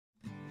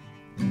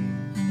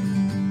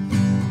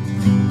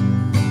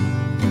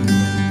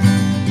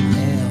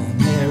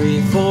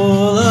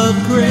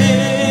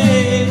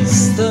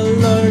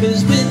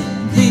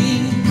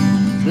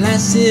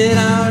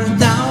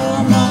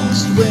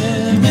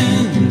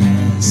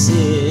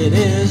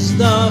is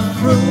the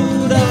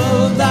fruit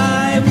of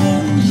thy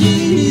womb,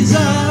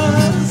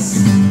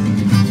 Jesus.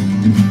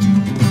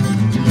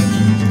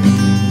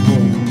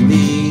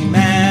 Holy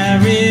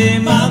Mary,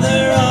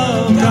 Mother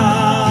of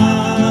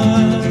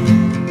God,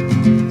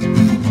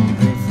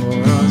 pray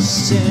for us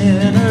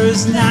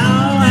sinners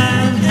now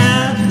and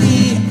at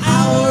the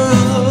hour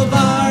of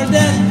our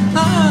death.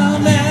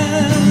 Amen.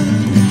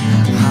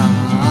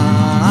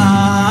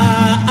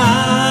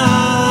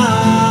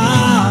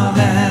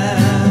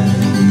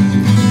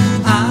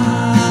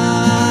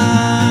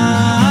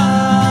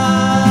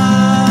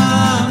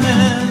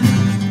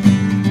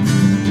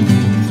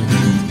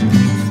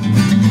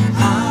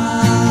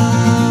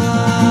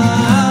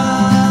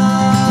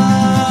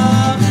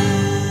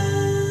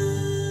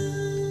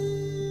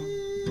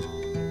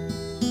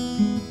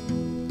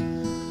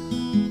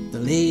 The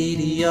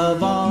Lady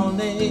of all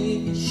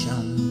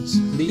nations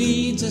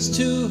leads us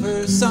to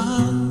her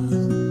Son.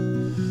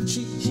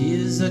 She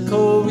is a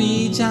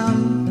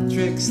co-regent,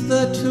 twixt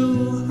the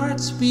two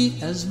hearts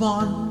beat as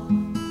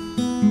one.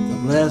 The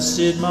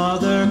Blessed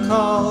Mother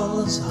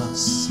calls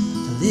us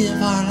to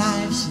live our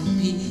lives in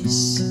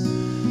peace,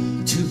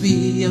 to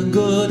be a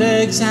good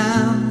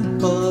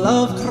example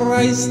of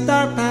Christ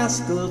our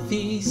Paschal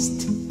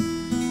feast.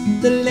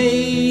 The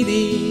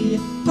Lady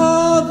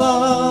of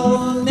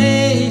all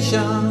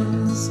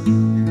nations,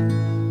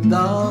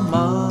 the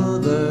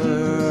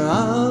Mother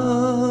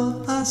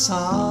of us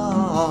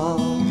all.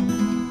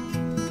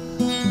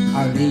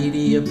 Our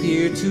Lady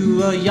appeared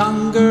to a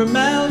younger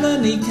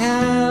Melanie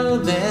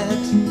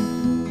Calvert.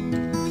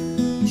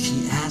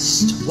 She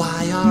asked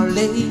why Our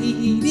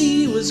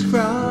Lady was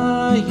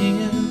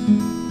crying.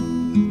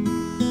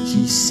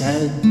 She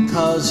said,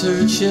 "'Cause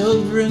her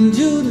children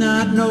do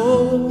not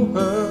know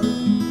her."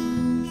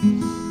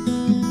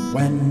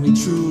 When we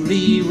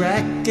truly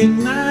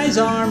recognize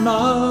our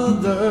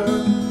Mother,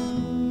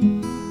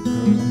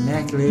 her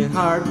immaculate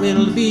heart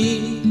will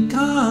be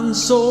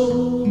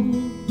consoled.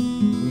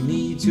 We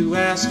need to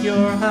ask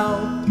your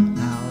help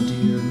now,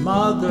 dear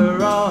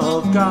Mother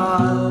of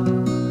God.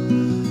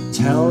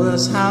 Tell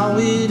us how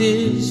it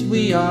is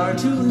we are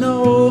to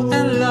know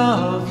and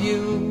love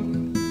you.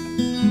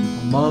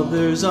 A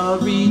mother's a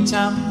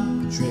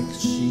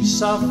redemptrix, she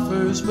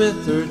suffers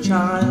with her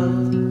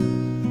child,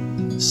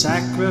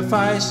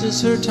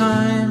 sacrifices her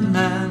time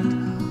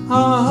and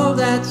all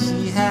that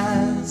she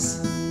has,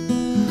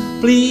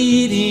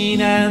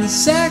 bleeding and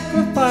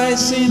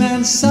sacrificing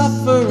and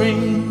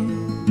suffering.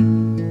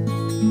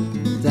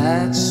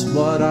 That's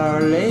what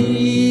Our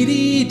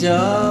Lady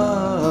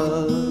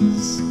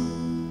does.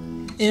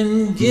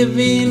 In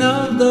giving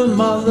of the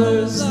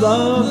mother's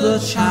love, the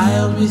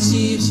child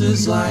receives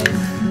his life.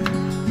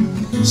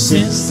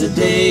 Since the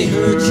day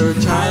her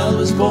child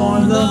was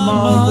born, the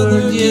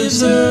mother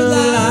gives her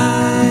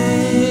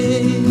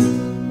life.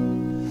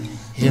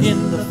 In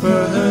the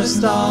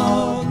first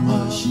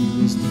dogma, she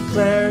was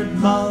declared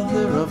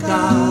Mother of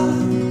God.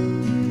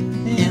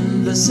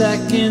 In the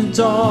second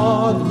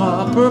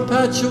dogma,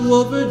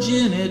 perpetual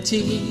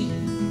virginity.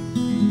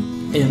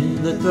 In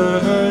the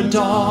third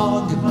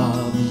dogma,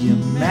 the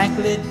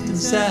Immaculate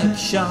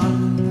Conception.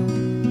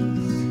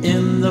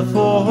 In the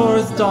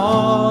fourth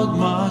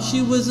dogma,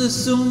 she was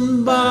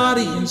assumed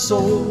body and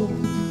soul.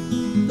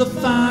 The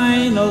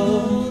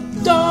final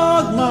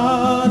dogma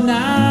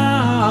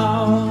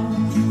now,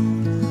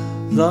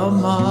 the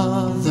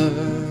Mother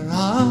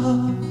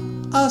of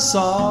us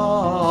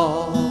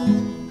all,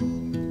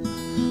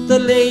 the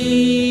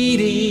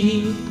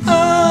Lady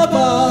of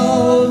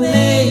all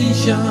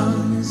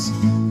nations,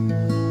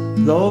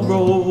 the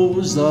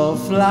rose, the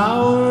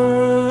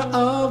flower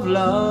of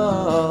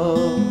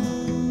love.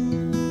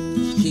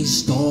 She's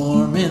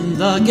storming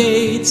the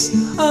gates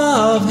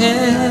of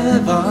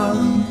heaven.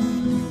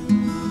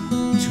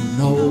 To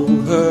know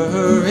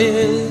her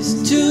is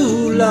to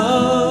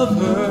love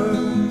her.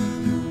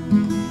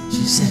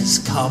 She says,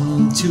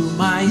 "Come to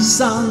my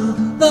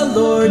Son, the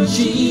Lord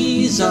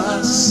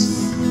Jesus.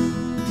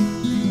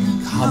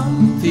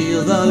 Come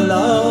feel the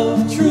love,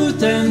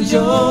 truth and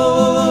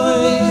joy.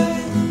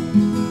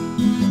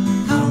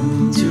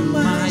 Come to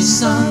my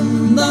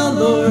Son, the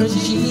Lord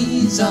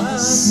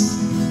Jesus.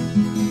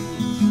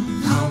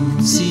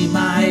 See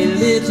my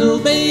little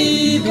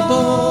baby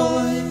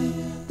boy,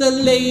 the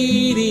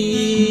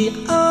Lady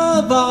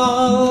of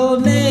all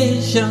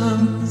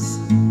nations,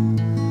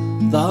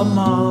 the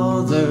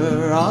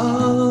Mother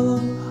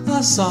of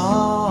us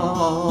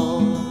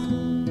all,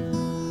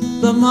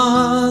 the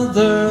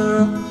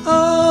Mother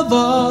of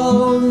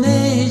all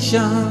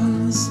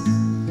nations.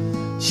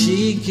 She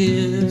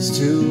gives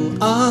to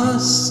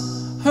us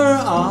her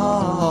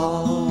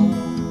all.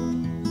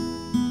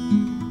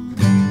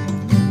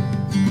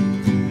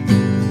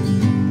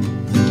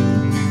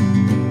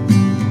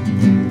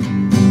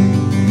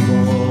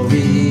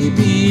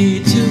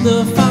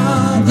 The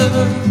Father,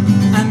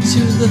 and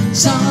to the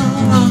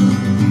Son,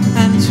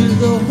 and to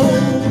the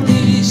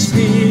Holy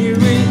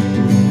Spirit,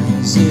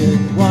 as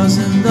it was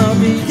in the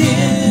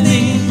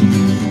beginning,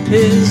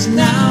 is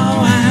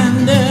now, and